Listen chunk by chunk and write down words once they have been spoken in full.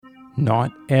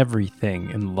Not everything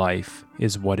in life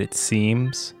is what it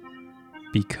seems,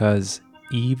 because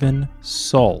even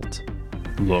salt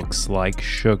looks like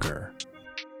sugar.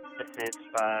 This is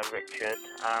Richard.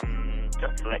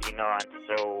 Just to let you know, I'm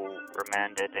still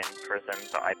remanded in prison,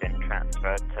 but I've been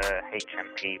transferred to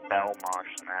HMP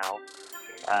Belmarsh now.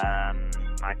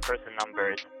 My prison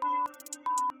number is...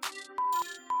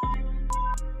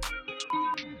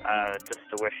 just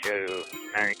to wish you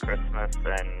Merry Christmas,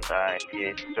 and if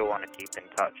you still want to keep in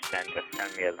touch, then just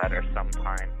send me a letter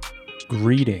sometime.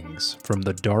 Greetings from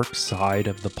the dark side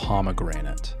of the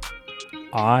pomegranate.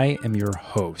 I am your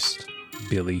host,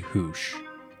 Billy Hoosh.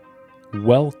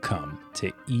 Welcome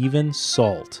to Even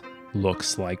Salt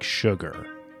Looks Like Sugar,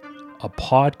 a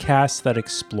podcast that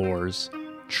explores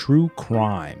true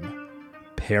crime,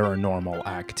 paranormal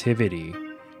activity,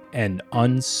 and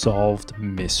unsolved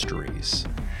mysteries.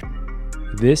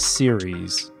 This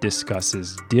series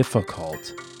discusses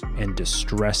difficult and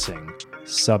distressing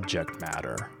subject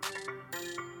matter.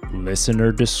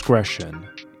 Listener discretion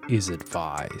is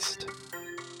advised.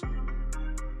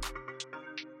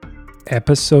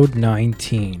 Episode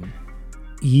 19.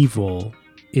 Evil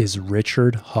is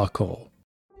Richard Huckle.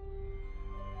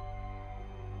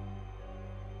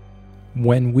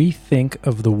 When we think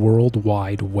of the World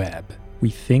Wide Web, we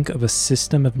think of a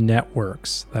system of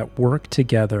networks that work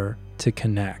together to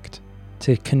connect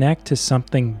to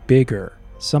something bigger,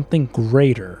 something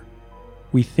greater.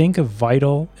 We think of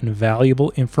vital and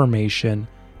valuable information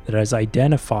that is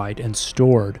identified and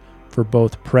stored for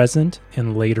both present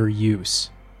and later use.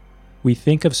 We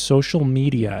think of social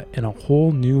media in a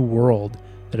whole new world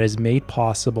that is made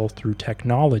possible through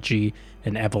technology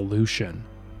and evolution.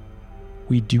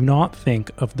 We do not think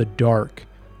of the dark,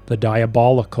 the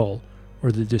diabolical,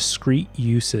 or the discrete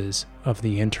uses of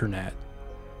the internet.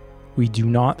 We do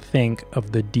not think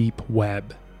of the deep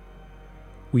web.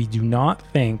 We do not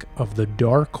think of the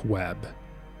dark web.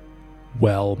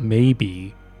 Well,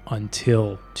 maybe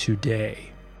until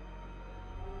today.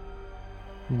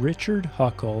 Richard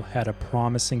Huckle had a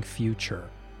promising future.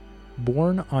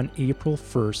 Born on April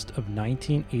 1st of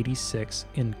 1986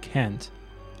 in Kent,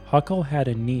 Huckle had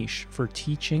a niche for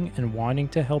teaching and wanting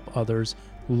to help others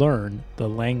learn the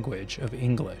language of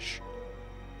English.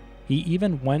 He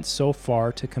even went so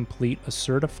far to complete a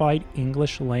certified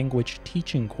English language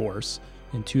teaching course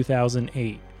in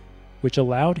 2008, which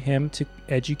allowed him to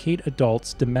educate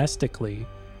adults domestically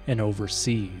and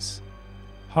overseas.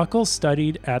 Huckle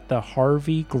studied at the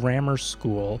Harvey Grammar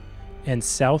School and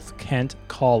South Kent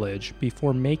College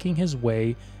before making his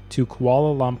way to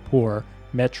Kuala Lumpur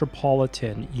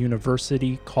Metropolitan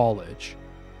University College.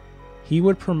 He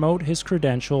would promote his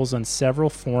credentials on several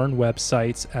foreign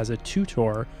websites as a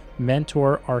tutor,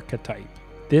 mentor archetype.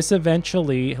 This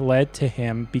eventually led to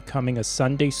him becoming a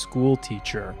Sunday school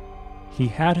teacher. He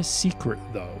had a secret,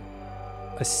 though.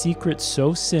 A secret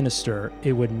so sinister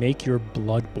it would make your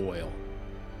blood boil.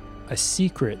 A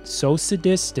secret so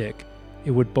sadistic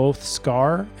it would both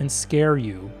scar and scare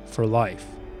you for life.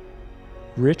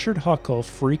 Richard Huckle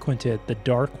frequented the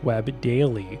dark web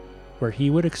daily, where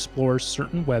he would explore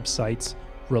certain websites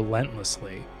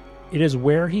relentlessly. It is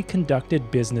where he conducted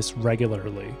business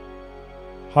regularly.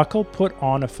 Huckle put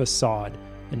on a facade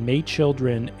and made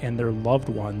children and their loved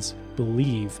ones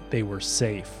believe they were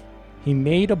safe. He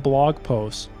made a blog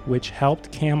post which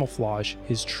helped camouflage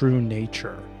his true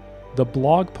nature. The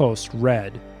blog post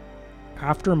read,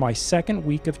 "After my second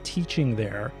week of teaching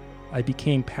there, I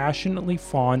became passionately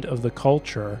fond of the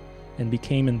culture and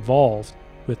became involved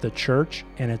with the church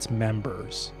and its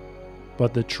members.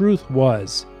 But the truth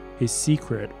was, his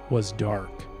secret was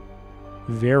dark.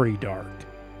 Very dark.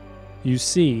 You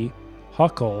see,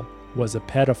 Huckle was a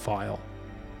pedophile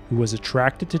who was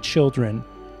attracted to children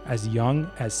as young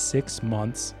as 6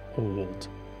 months old."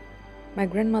 My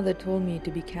grandmother told me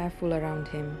to be careful around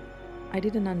him. I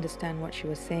didn't understand what she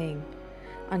was saying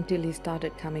until he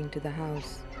started coming to the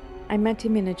house. I met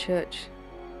him in a church.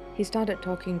 He started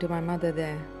talking to my mother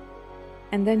there.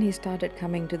 And then he started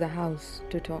coming to the house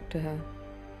to talk to her.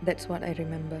 That's what I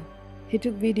remember. He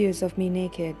took videos of me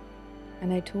naked,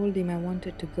 and I told him I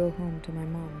wanted to go home to my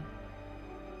mom.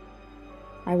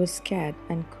 I was scared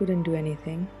and couldn't do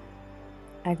anything.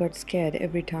 I got scared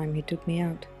every time he took me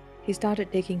out. He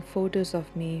started taking photos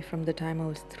of me from the time I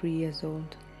was 3 years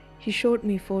old. He showed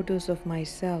me photos of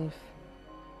myself,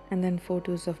 and then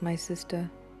photos of my sister,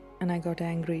 and I got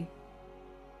angry.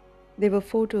 They were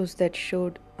photos that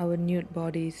showed our nude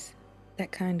bodies,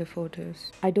 that kind of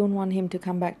photos. I don't want him to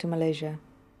come back to Malaysia.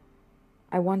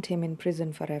 I want him in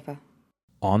prison forever.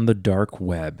 On the dark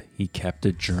web, he kept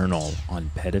a journal on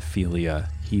pedophilia,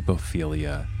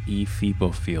 hebophilia,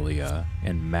 ephebophilia,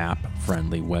 and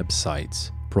map-friendly websites,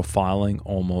 profiling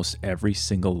almost every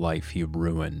single life he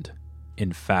ruined.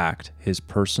 In fact, his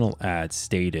personal ad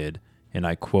stated, and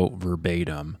I quote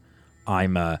verbatim,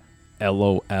 "I'm a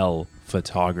LOL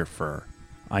photographer.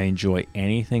 I enjoy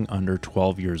anything under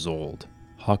 12 years old."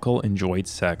 Huckle enjoyed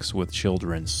sex with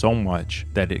children so much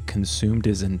that it consumed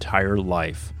his entire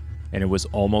life, and it was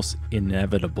almost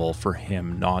inevitable for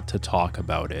him not to talk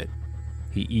about it.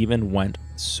 He even went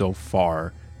so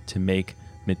far to make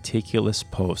meticulous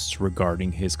posts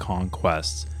regarding his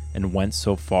conquests, and went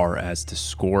so far as to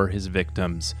score his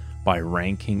victims by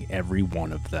ranking every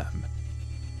one of them.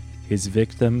 His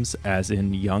victims, as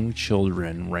in young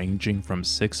children ranging from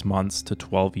 6 months to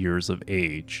 12 years of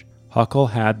age. Huckle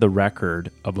had the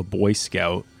record of a Boy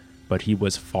Scout, but he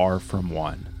was far from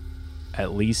one,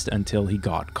 at least until he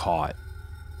got caught.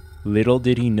 Little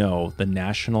did he know the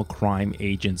National Crime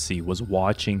Agency was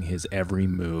watching his every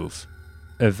move.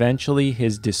 Eventually,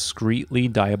 his discreetly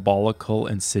diabolical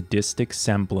and sadistic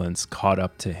semblance caught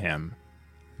up to him.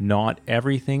 Not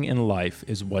everything in life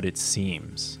is what it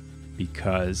seems,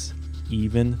 because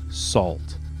even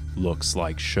salt looks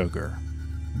like sugar.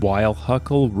 While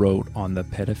Huckle wrote on the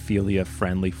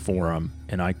pedophilia-friendly forum,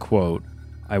 and I quote,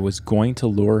 "I was going to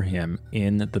lure him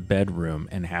in the bedroom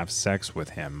and have sex with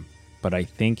him, but I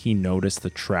think he noticed the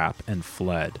trap and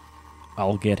fled.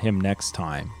 I'll get him next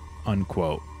time,"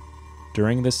 unquote.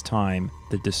 During this time,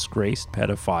 the disgraced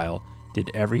pedophile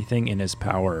did everything in his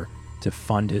power to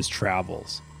fund his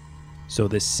travels. So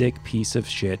this sick piece of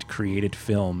shit created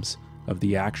films of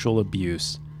the actual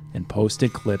abuse and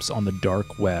posted clips on the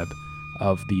dark web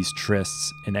of these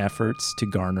trysts in efforts to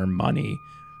garner money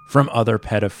from other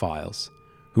pedophiles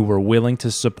who were willing to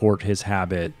support his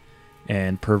habit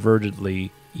and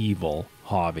pervertedly evil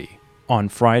hobby. On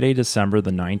Friday, December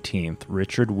the 19th,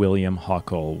 Richard William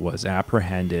Huckle was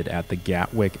apprehended at the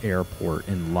Gatwick Airport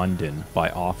in London by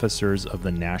officers of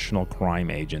the National Crime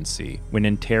Agency. When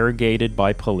interrogated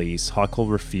by police, Huckle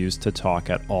refused to talk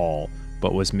at all,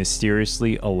 but was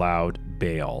mysteriously allowed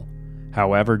bail.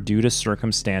 However, due to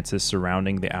circumstances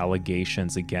surrounding the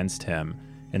allegations against him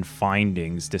and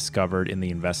findings discovered in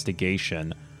the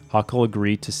investigation, Huckle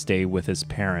agreed to stay with his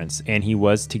parents, and he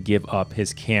was to give up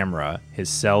his camera, his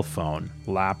cell phone,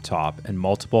 laptop, and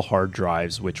multiple hard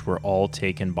drives, which were all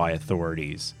taken by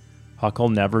authorities. Huckle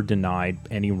never denied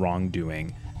any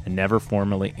wrongdoing and never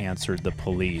formally answered the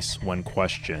police when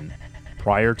questioned.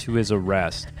 Prior to his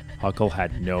arrest, Huckle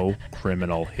had no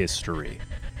criminal history.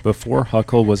 Before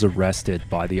Huckle was arrested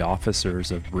by the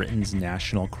officers of Britain's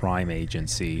National Crime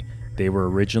Agency, they were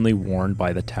originally warned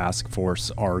by the Task Force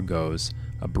Argos,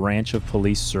 a branch of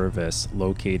police service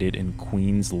located in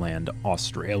Queensland,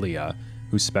 Australia,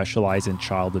 who specialize in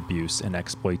child abuse and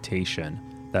exploitation,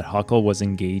 that Huckle was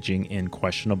engaging in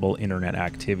questionable internet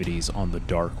activities on the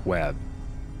dark web.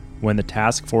 When the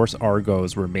Task Force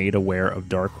Argos were made aware of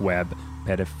dark web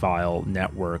pedophile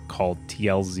network called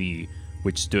TLZ,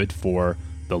 which stood for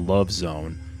the Love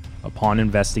Zone, upon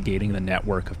investigating the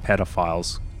network of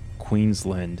pedophiles,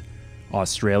 Queensland,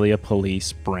 Australia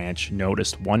Police Branch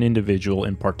noticed one individual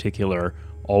in particular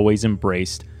always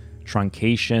embraced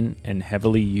truncation and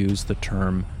heavily used the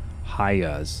term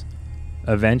 "highas."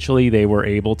 Eventually, they were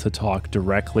able to talk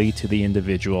directly to the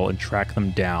individual and track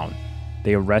them down.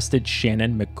 They arrested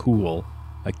Shannon McCool,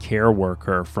 a care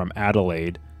worker from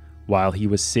Adelaide, while he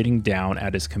was sitting down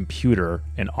at his computer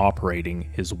and operating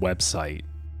his website.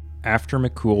 After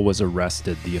McCool was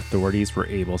arrested, the authorities were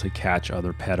able to catch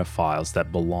other pedophiles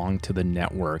that belonged to the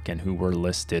network and who were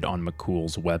listed on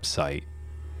McCool's website.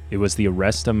 It was the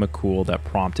arrest of McCool that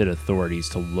prompted authorities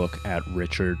to look at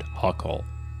Richard Huckle.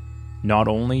 Not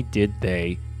only did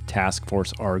they, Task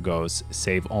Force Argos,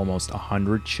 save almost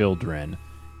 100 children,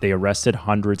 they arrested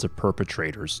hundreds of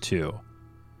perpetrators too.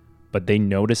 But they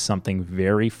noticed something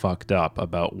very fucked up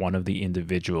about one of the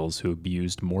individuals who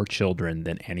abused more children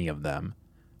than any of them.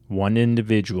 One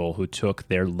individual who took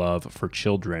their love for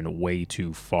children way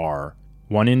too far.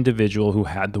 One individual who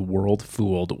had the world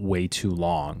fooled way too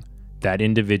long. That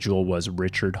individual was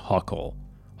Richard Huckle.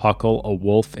 Huckle, a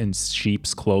wolf in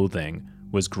sheep's clothing,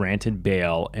 was granted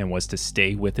bail and was to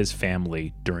stay with his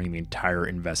family during the entire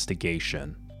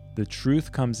investigation. The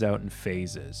truth comes out in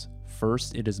phases.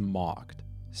 First, it is mocked.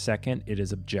 Second, it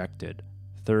is objected.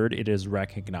 Third, it is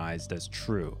recognized as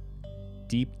true.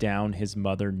 Deep down, his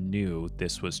mother knew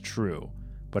this was true,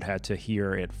 but had to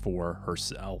hear it for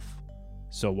herself.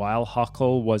 So while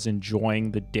Huckle was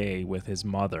enjoying the day with his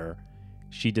mother,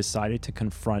 she decided to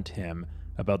confront him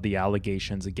about the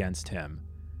allegations against him.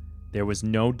 There was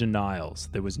no denials,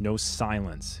 there was no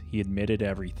silence. He admitted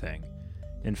everything.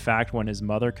 In fact, when his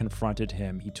mother confronted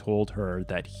him, he told her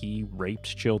that he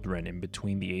raped children in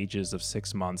between the ages of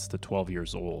 6 months to 12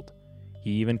 years old.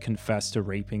 He even confessed to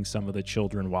raping some of the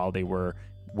children while they were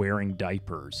wearing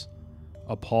diapers.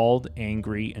 Appalled,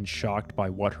 angry, and shocked by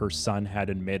what her son had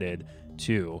admitted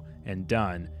to and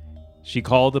done, she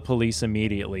called the police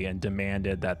immediately and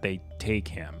demanded that they take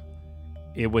him.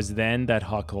 It was then that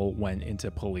Huckle went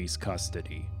into police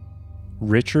custody.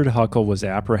 Richard Huckle was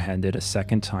apprehended a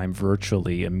second time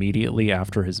virtually immediately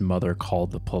after his mother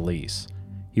called the police.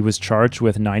 He was charged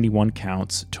with 91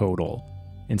 counts total.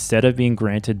 Instead of being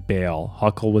granted bail,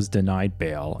 Huckle was denied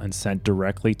bail and sent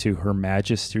directly to Her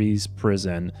Majesty's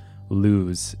Prison,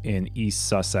 Lewes, in East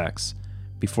Sussex,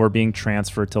 before being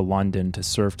transferred to London to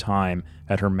serve time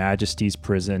at Her Majesty's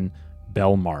Prison,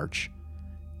 Belmarsh.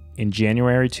 In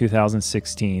January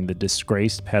 2016, the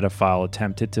disgraced pedophile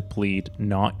attempted to plead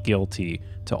not guilty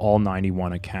to all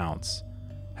 91 accounts.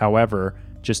 However,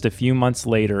 just a few months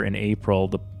later in April,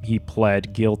 he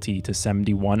pled guilty to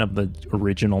 71 of the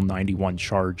original 91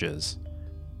 charges.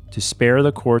 To spare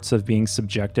the courts of being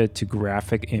subjected to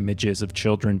graphic images of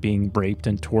children being raped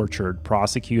and tortured,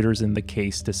 prosecutors in the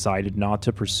case decided not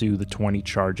to pursue the 20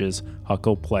 charges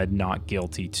Huckle pled not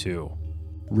guilty to.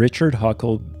 Richard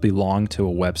Huckle belonged to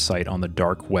a website on the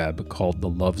dark web called the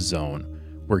Love Zone,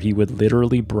 where he would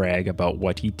literally brag about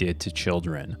what he did to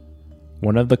children.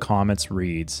 One of the comments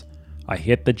reads, "I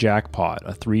hit the jackpot,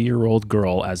 a 3-year-old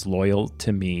girl as loyal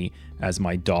to me as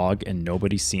my dog and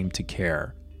nobody seemed to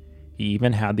care." He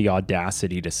even had the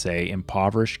audacity to say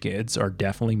impoverished kids are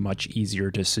definitely much easier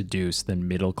to seduce than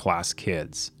middle-class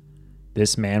kids.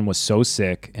 This man was so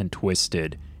sick and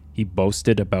twisted, he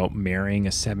boasted about marrying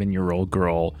a 7-year-old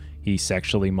girl he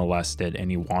sexually molested, and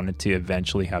he wanted to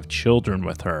eventually have children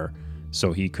with her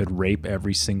so he could rape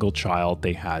every single child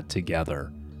they had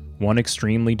together. One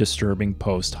extremely disturbing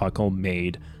post Huckle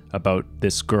made about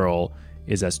this girl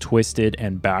is as twisted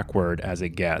and backward as it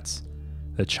gets.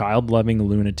 The child-loving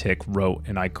lunatic wrote,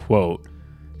 and I quote,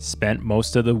 "Spent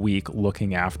most of the week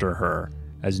looking after her,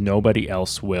 as nobody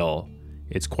else will.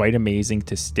 It's quite amazing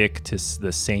to stick to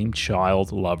the same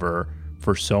child lover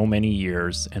for so many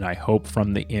years, and I hope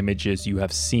from the images you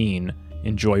have seen,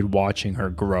 enjoyed watching her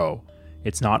grow.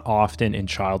 It's not often in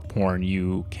child porn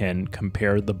you can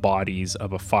compare the bodies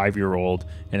of a 5-year-old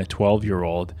and a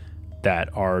 12-year-old that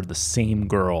are the same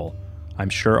girl. I'm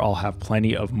sure I'll have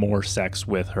plenty of more sex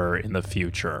with her in the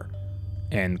future."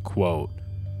 End quote.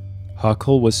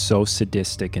 Huckle was so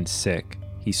sadistic and sick.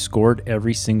 He scored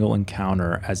every single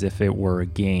encounter as if it were a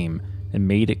game and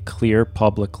made it clear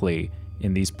publicly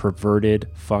in these perverted,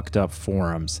 fucked up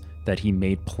forums that he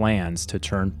made plans to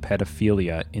turn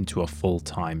pedophilia into a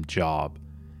full-time job.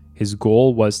 His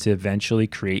goal was to eventually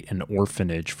create an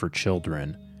orphanage for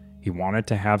children. He wanted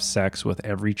to have sex with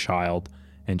every child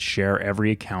and share every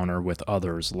encounter with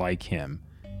others like him.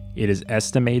 It is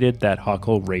estimated that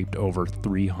Huckle raped over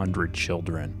 300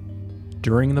 children.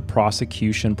 During the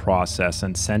prosecution process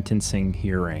and sentencing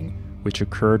hearing, which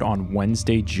occurred on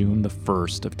Wednesday, June the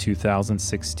 1st of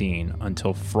 2016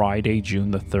 until Friday,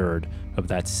 June the 3rd of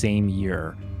that same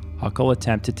year, Huckle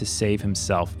attempted to save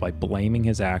himself by blaming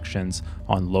his actions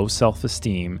on low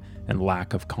self-esteem and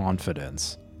lack of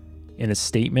confidence. In a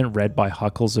statement read by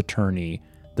Huckle's attorney,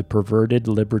 the perverted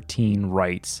libertine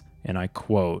writes, and I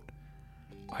quote,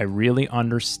 "I really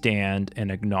understand and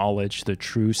acknowledge the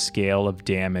true scale of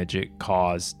damage it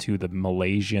caused to the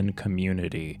Malaysian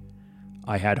community.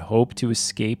 I had hoped to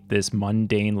escape this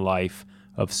mundane life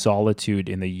of solitude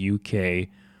in the UK,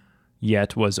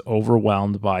 yet was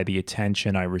overwhelmed by the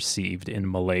attention I received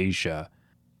in Malaysia.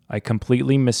 I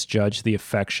completely misjudged the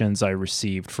affections I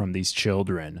received from these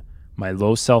children. My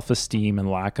low self-esteem and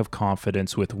lack of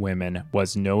confidence with women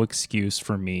was no excuse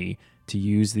for me to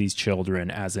use these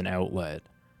children as an outlet.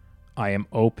 I am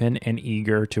open and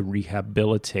eager to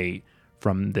rehabilitate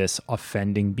from this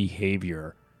offending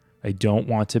behavior. I don't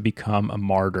want to become a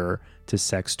martyr to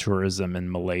sex tourism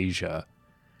in Malaysia.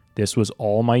 This was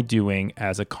all my doing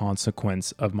as a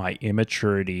consequence of my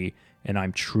immaturity, and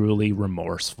I'm truly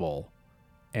remorseful."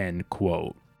 End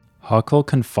quote. Huckle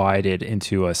confided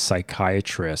into a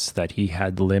psychiatrist that he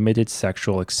had limited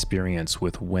sexual experience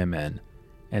with women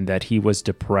and that he was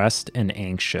depressed and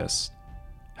anxious.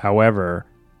 However,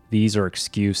 these are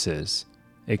excuses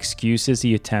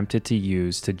he attempted to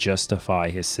use to justify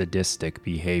his sadistic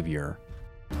behavior.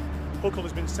 Huckle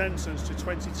has been sentenced to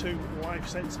 22 life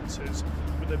sentences,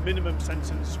 with a minimum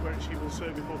sentence which he will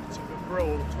serve before particular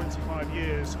parole of 25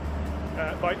 years.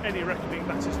 By any reckoning,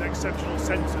 that is an exceptional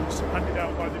sentence handed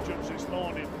out by the judge this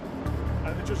morning.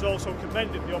 The judge also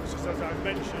commended the officers, as I've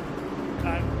mentioned,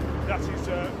 and that is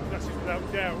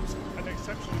without doubt an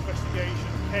exceptional investigation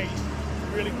case,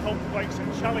 really complex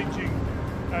and challenging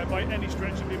by any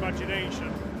stretch of the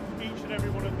imagination. Each and every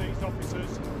one of these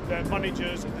officers, their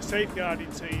managers and the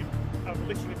safeguarding team have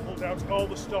literally pulled out all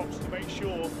the stops to make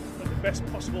sure that the best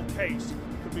possible case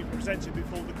could be presented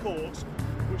before the courts,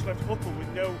 which left Huckel with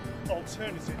no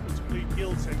alternative but to plead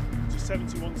guilty to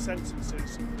 71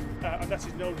 sentences. And that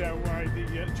is no doubt why the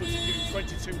judge is giving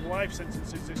 22 life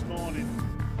sentences this morning.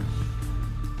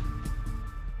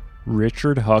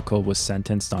 Richard Huckel was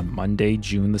sentenced on Monday,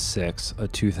 June the 6th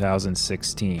of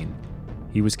 2016.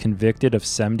 He was convicted of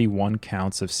 71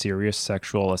 counts of serious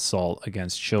sexual assault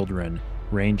against children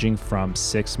ranging from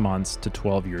 6 months to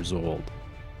 12 years old.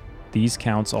 These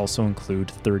counts also include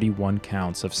 31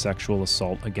 counts of sexual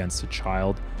assault against a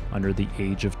child under the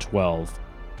age of 12,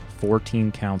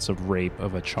 14 counts of rape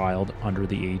of a child under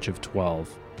the age of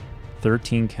 12,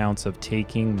 13 counts of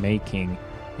taking, making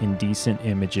indecent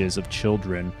images of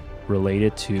children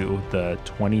related to the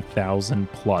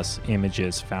 20,000 plus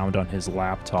images found on his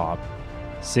laptop,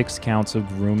 6 counts of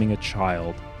grooming a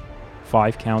child,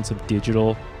 5 counts of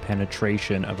digital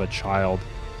penetration of a child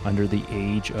under the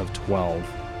age of 12,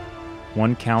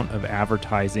 1 count of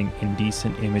advertising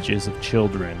indecent images of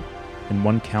children, and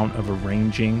 1 count of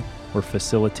arranging or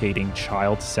facilitating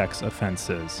child sex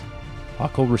offenses.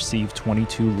 Huckel received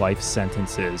 22 life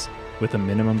sentences with a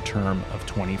minimum term of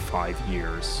 25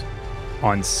 years.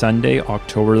 On Sunday,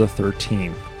 October the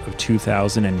 13th of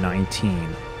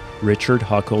 2019, Richard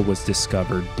Huckel was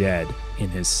discovered dead in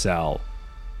his cell.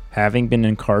 Having been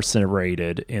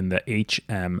incarcerated in the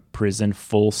HM Prison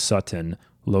Full Sutton,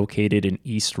 located in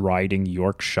East Riding,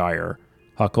 Yorkshire,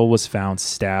 Huckel was found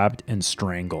stabbed and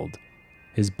strangled.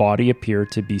 His body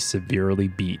appeared to be severely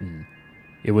beaten.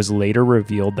 It was later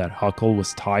revealed that Huckel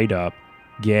was tied up,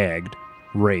 gagged,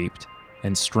 raped,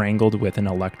 and strangled with an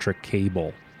electric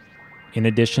cable. In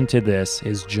addition to this,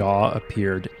 his jaw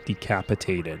appeared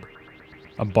decapitated.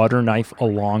 A butter knife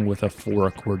along with a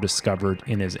fork were discovered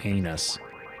in his anus.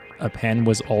 A pen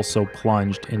was also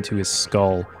plunged into his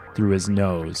skull through his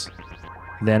nose.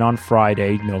 Then on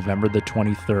Friday, November the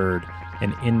 23rd,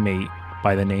 an inmate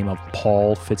by the name of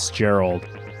Paul Fitzgerald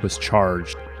was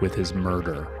charged with his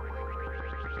murder.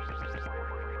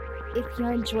 If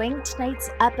you're enjoying tonight's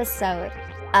episode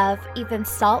of Even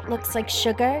Salt Looks Like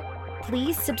Sugar,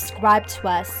 please subscribe to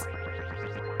us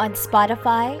on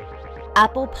Spotify,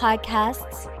 Apple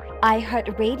Podcasts,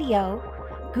 iHeartRadio,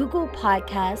 Google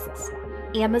Podcasts,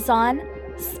 Amazon,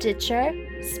 Stitcher,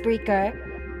 Spreaker,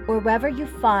 or wherever you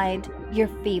find your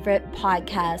favorite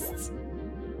podcasts.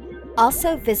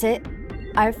 Also visit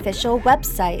our official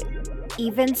website,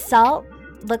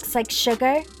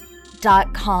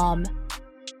 evensaltlookslikesugar.com.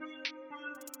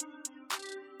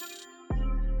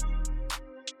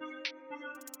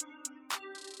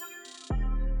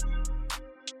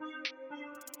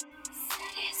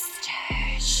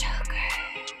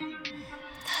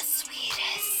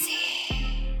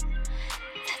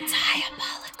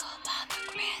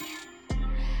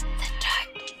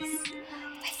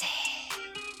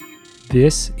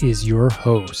 This is your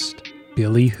host,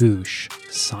 Billy Hoosh,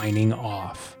 signing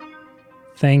off.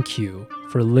 Thank you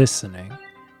for listening.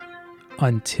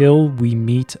 Until we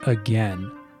meet again,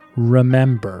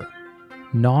 remember,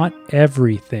 not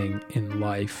everything in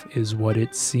life is what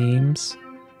it seems,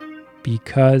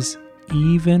 because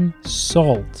even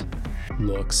salt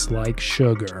looks like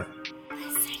sugar.